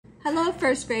Hello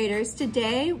first graders,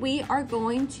 today we are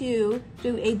going to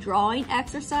do a drawing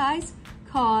exercise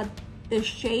called the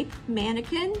shape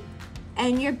mannequin,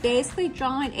 and you're basically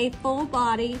drawing a full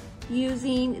body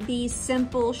using these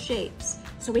simple shapes.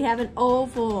 So we have an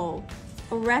oval,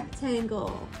 a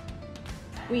rectangle,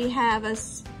 we have a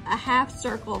half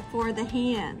circle for the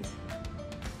hand,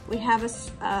 we have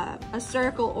a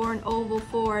circle or an oval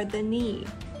for the knee,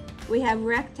 we have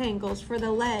rectangles for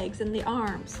the legs and the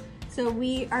arms. So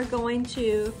we are going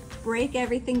to break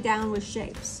everything down with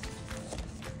shapes.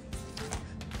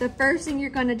 The first thing you're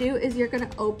gonna do is you're gonna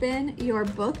open your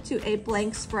book to a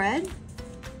blank spread.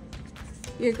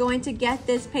 You're going to get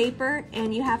this paper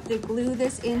and you have to glue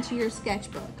this into your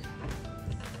sketchbook.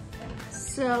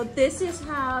 So this is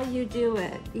how you do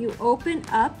it. You open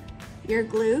up your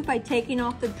glue by taking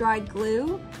off the dried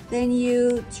glue. Then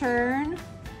you turn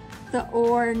the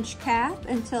orange cap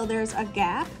until there's a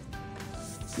gap.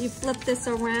 You flip this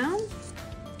around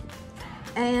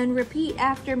and repeat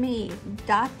after me.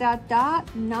 Dot, dot,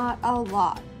 dot, not a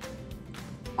lot.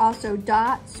 Also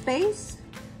dot, space,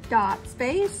 dot,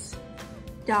 space,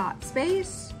 dot,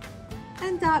 space,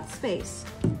 and dot, space.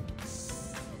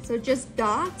 So just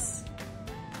dots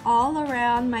all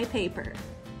around my paper.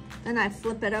 Then I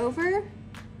flip it over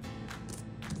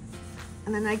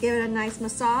and then I give it a nice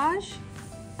massage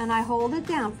and I hold it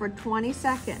down for 20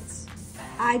 seconds.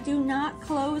 I do not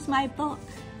close my book.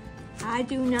 I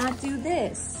do not do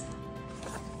this.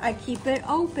 I keep it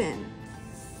open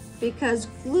because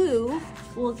glue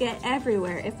will get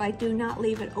everywhere if I do not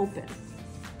leave it open.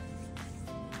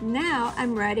 Now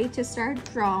I'm ready to start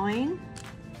drawing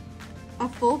a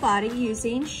full body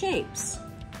using shapes.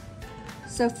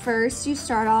 So first you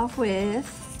start off with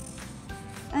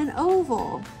an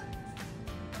oval.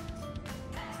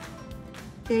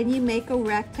 Then you make a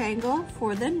rectangle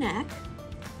for the neck.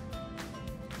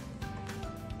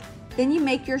 Then you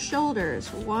make your shoulders,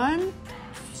 1,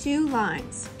 2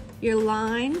 lines. Your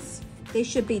lines, they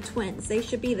should be twins. They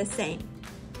should be the same.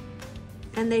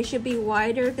 And they should be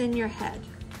wider than your head.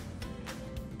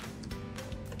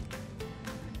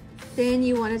 Then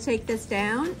you want to take this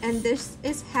down, and this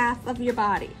is half of your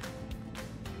body.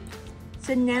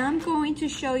 So now I'm going to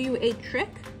show you a trick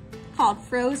called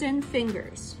frozen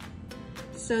fingers.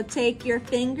 So take your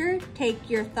finger, take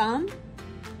your thumb,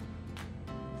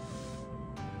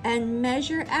 and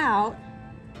measure out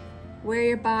where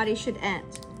your body should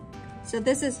end. So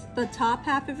this is the top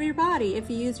half of your body.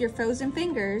 If you use your frozen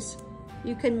fingers,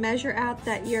 you can measure out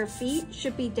that your feet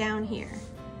should be down here.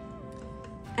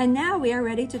 And now we are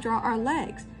ready to draw our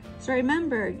legs. So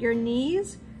remember, your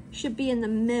knees should be in the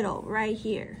middle right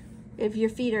here if your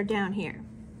feet are down here.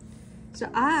 So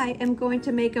I am going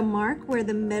to make a mark where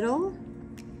the middle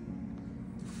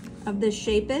of this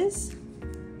shape is.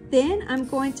 Then I'm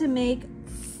going to make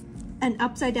an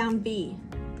upside down V.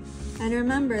 And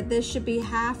remember, this should be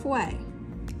halfway.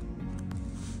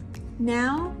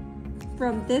 Now,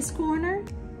 from this corner,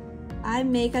 I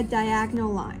make a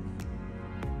diagonal line.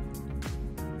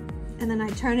 And then I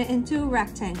turn it into a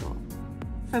rectangle.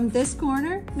 From this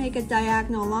corner, make a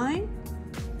diagonal line,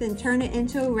 then turn it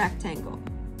into a rectangle.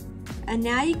 And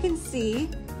now you can see,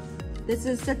 this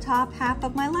is the top half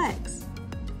of my legs.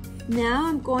 Now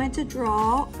I'm going to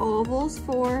draw ovals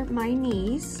for my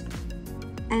knees.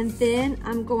 And then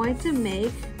I'm going to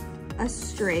make a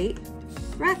straight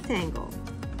rectangle.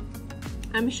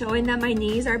 I'm showing that my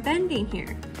knees are bending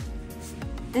here.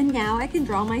 And now I can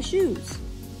draw my shoes.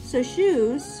 So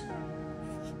shoes,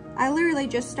 I literally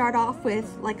just start off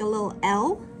with like a little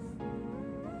L.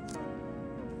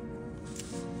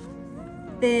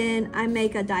 Then I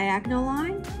make a diagonal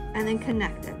line and then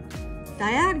connect it.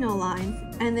 Diagonal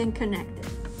line and then connect it.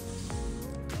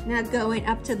 Now going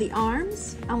up to the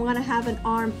arms, I'm gonna have an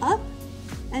arm up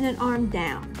and an arm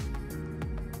down.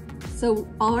 So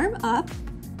arm up,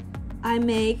 I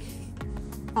make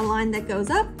a line that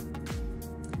goes up,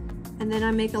 and then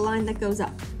I make a line that goes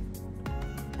up,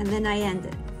 and then I end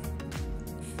it.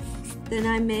 Then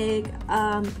I make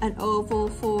an oval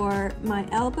for my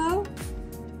elbow,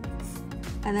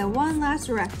 and then one last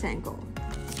rectangle.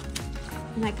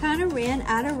 And I kind of ran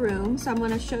out of room, so I'm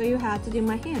gonna show you how to do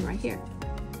my hand right here.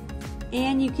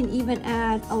 And you can even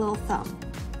add a little thumb.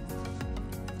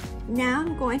 Now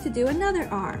I'm going to do another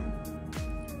arm.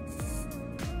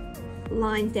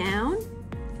 Line down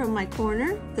from my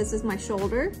corner. This is my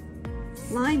shoulder.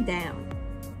 Line down.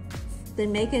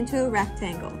 Then make it into a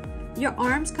rectangle. Your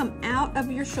arms come out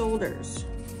of your shoulders.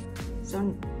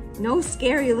 So no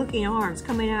scary looking arms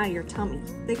coming out of your tummy.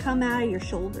 They come out of your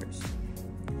shoulders.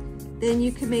 Then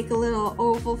you can make a little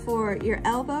oval for your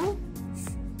elbow.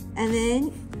 And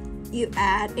then you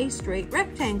add a straight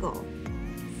rectangle.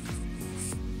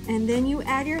 And then you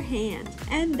add your hand,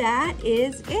 and that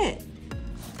is it.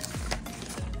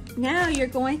 Now you're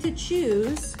going to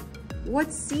choose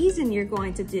what season you're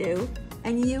going to do,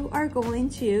 and you are going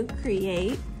to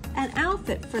create an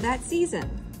outfit for that season.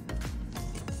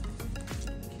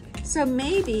 So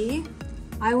maybe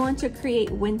I want to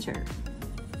create winter.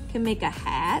 Can make a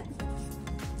hat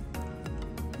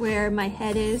where my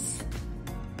head is.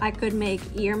 I could make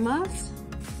earmuffs.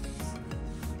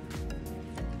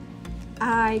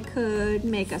 I could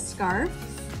make a scarf.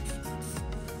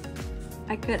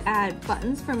 I could add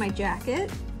buttons for my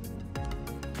jacket.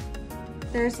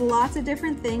 There's lots of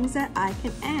different things that I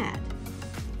can add.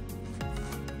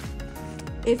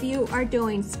 If you are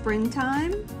doing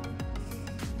springtime,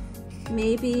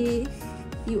 maybe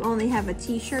you only have a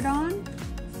t-shirt on.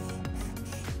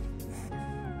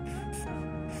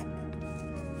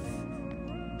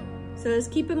 So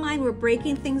just keep in mind we're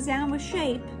breaking things down with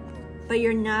shape, but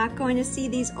you're not going to see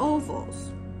these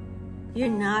ovals. You're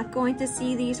not going to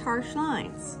see these harsh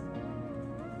lines.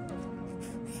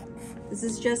 This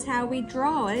is just how we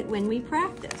draw it when we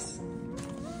practice.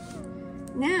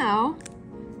 Now,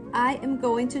 I am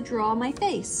going to draw my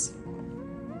face.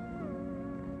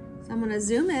 So I'm going to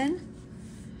zoom in.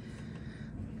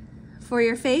 For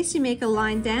your face, you make a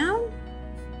line down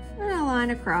and a line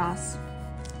across,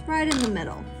 right in the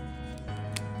middle.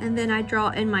 And then I draw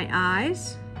in my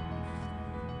eyes,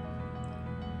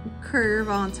 curve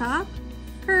on top,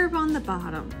 curve on the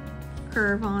bottom,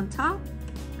 curve on top,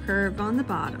 curve on the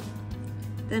bottom.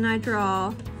 Then I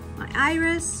draw my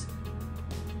iris,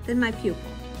 then my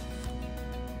pupil.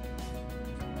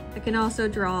 I can also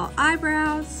draw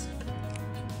eyebrows.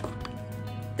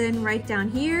 Then right down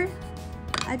here,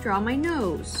 I draw my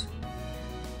nose.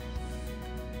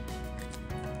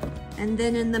 And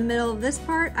then in the middle of this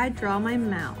part, I draw my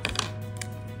mouth.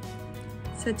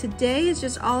 So today is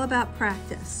just all about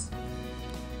practice.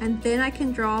 And then I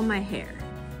can draw my hair.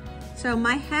 So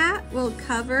my hat will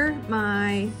cover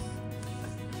my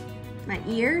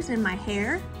ears and my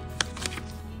hair.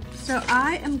 So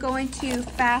I am going to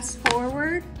fast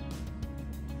forward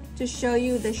to show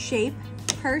you the shape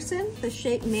person, the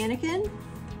shape mannequin.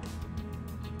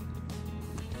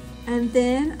 And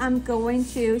then I'm going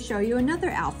to show you another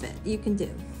outfit you can do.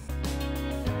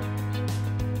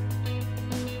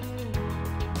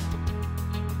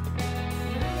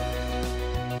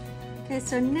 Okay,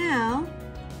 so now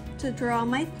to draw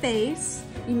my face,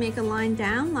 you make a line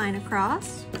down, line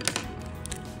across,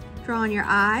 draw on your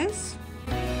eyes.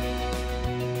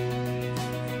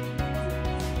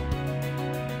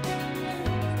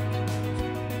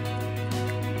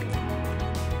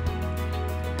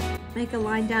 Make a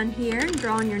line down here and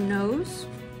draw on your nose.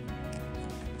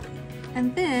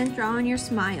 And then draw on your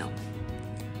smile.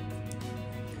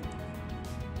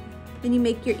 Then you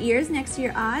make your ears next to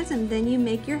your eyes, and then you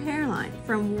make your hairline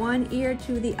from one ear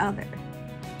to the other.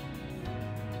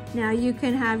 Now you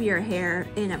can have your hair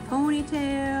in a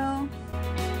ponytail.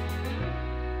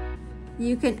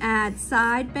 You can add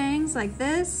side bangs like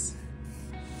this.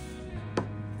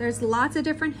 There's lots of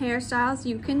different hairstyles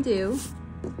you can do.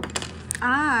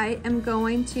 I am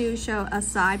going to show a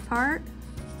side part,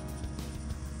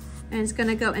 and it's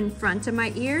gonna go in front of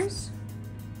my ears.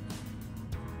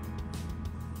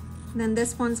 And then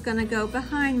this one's gonna go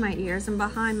behind my ears and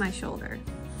behind my shoulder.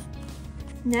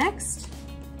 Next,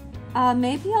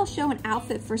 maybe I'll show an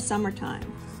outfit for summertime.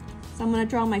 So I'm gonna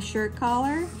draw my shirt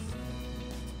collar.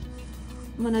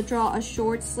 I'm gonna draw a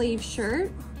short sleeve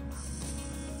shirt,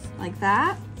 like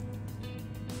that.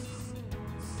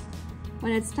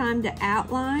 When it's time to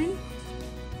outline,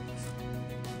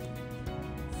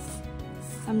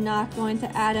 I'm not going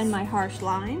to add in my harsh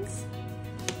lines.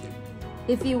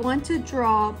 If you want to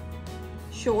draw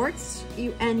shorts,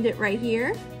 you end it right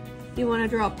here. If you want to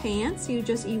draw pants, you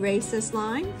just erase this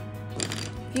line.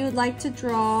 If you would like to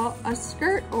draw a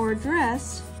skirt or a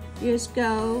dress, you just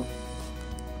go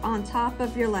on top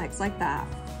of your legs like that.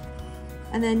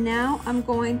 And then now I'm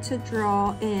going to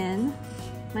draw in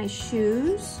my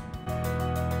shoes.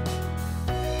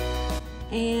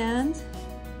 And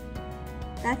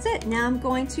that's it. Now I'm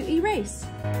going to erase.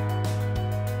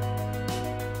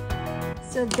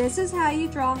 So this is how you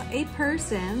draw a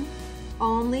person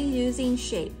only using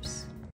shapes.